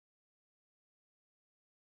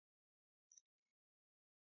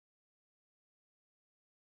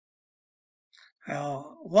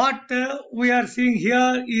What we are seeing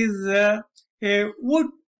here is a wood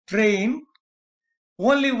train,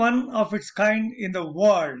 only one of its kind in the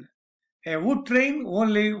world. A wood train,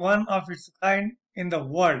 only one of its kind in the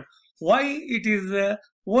world. Why it is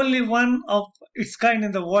only one of its kind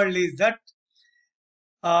in the world is that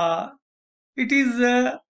uh, it is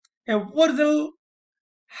a original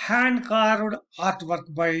hand-carved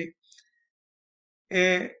artwork by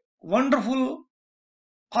a wonderful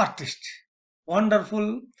artist,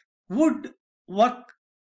 wonderful woodwork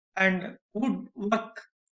and woodwork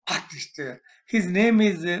artist. His name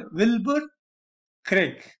is Wilbur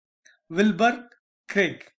Craig. Wilbur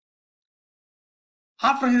Craig.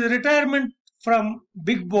 After his retirement from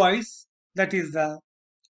Big Boys, that is the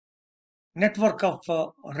network of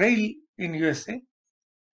rail in USA,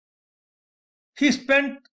 he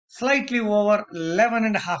spent slightly over 11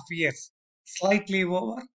 and a half years, slightly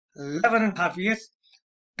over 11 and a half years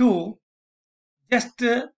to just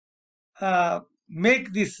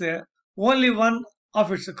make this only one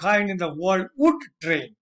of its kind in the world wood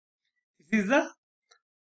train. This is the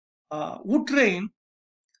wood train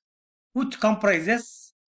which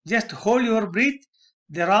comprises, just hold your breath,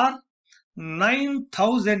 there are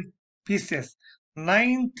 9,000 pieces,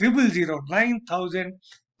 9,000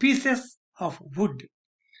 pieces of wood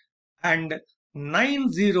and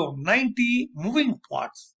 90 moving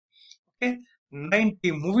parts. Okay,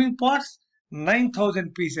 90 moving parts,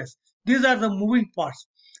 9,000 pieces. These are the moving parts.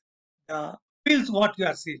 The wheels what you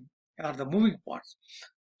are seeing are the moving parts.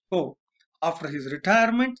 So after his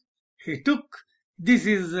retirement, he took, this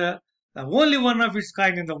is the only one of its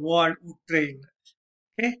kind in the world wood train.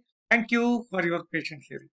 Okay, thank you for your patient hearing.